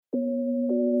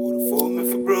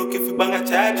you broke, if you bang a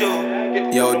charge,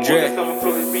 Yo, Dre.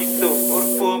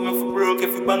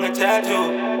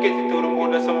 Get it to the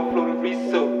moon, that's some flow the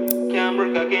reso. Can't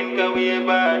break again, cause we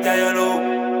ever die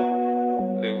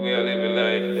alone. We are living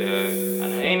life, yeah.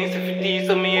 And I ain't easy for these,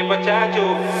 so me ever charge,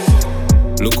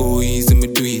 Look how easy me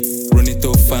do it. Run it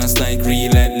up fast like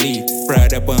real athlete.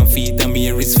 Proud up on feet and me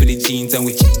a wrist for the jeans. And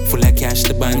we full of cash,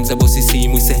 the bands a bossy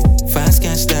seam. We say, fast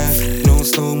cash staff, no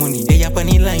slow money. They up on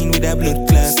the line with a blood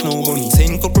class, no money.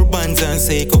 Send couple bands and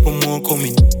say couple more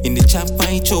coming. In the chap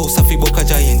I chose, Safi Boca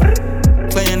Giant.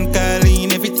 Client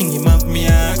calling, everything him have me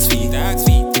ask feet.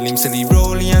 Tell him sell the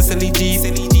rollie and sell the jeep.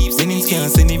 When him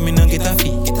can't send him, me no get a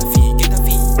fee.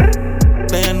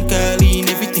 Client calling,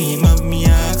 everything him have me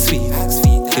ask feet.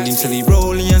 Tell him sell the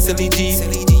rollie and sell the jeep.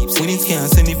 When him can't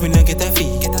send him, me no get a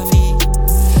fee.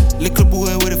 Little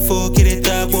boy, what the fuck get it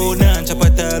talk about? Nah,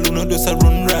 chapatal, who no does a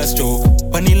run ras joke.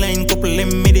 Panny line couple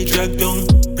them me they drag down.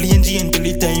 Playing G until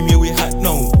the time yeah we hot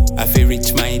now. I feel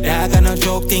rich my dog and a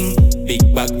joke thing.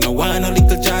 Big bag no one, no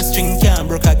little jar string. Can't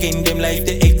broke again them like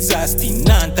the exhausting.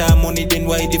 Nah talk money then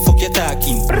why the fuck you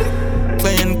talking?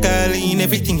 Client calling,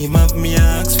 everything him have me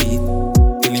ask feet.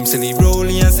 Tell him sell the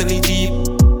rollie and sell the jeep.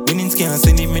 When him can't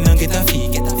send him, me no get a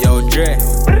fee. Yo, Dre.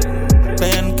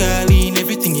 Client calling,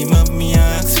 everything him have me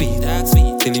ask feet.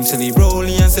 Tell him sell the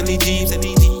rollie and sell the jeep.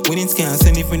 When him can't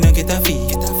send him, me no get a fee.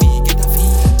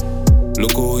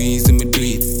 Look how easy me do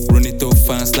it. Run it up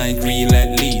fast like real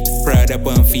athlete. Proud up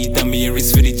on feet and me a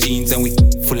wrist for the jeans. And we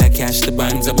full of cash, the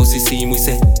bands a bossy seam. We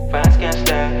say, fast cash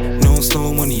staff, no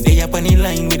slow money. They up on the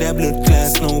line with a blood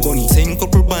class, no bunny. Send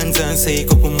couple bands and say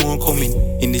couple more coming.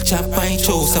 In the chap I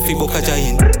chose, Safi Boca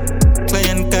Giant.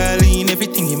 Client calling,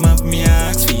 everything him have me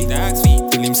ask feet.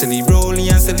 Tell him sell the rollie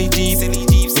and sell the jeep.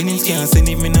 When him can't send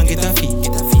him, me no get a fee.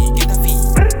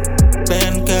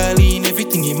 Client calling,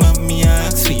 everything him have me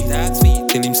ask feet.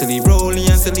 Tell him sell the rollie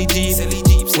and sell the jeep.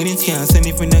 When him can't send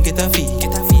him, me no get a fee.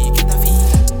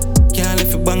 Can't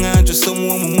left a banger, just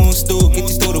someone we most do. Get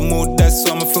it to the mode, that's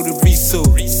why I'ma flow the reso.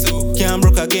 Can't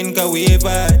broke again, cause we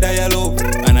ever dialogue.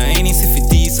 And I ain't easy for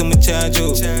these, so me charge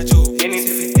up. Ain't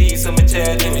easy for these, so me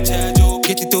charge up.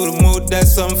 Get it to the mode,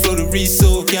 that's why I'ma flow the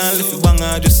reso. Can't left a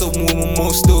banger, just someone we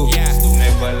most do.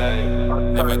 Never lie,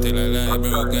 never tell a lie,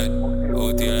 bro. God,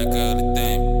 out here like all the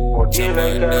time.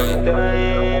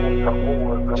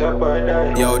 Chop or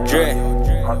die. Yo, Dre.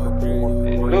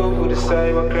 Love with the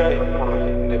cyber cry.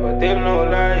 Never tell no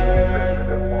lie.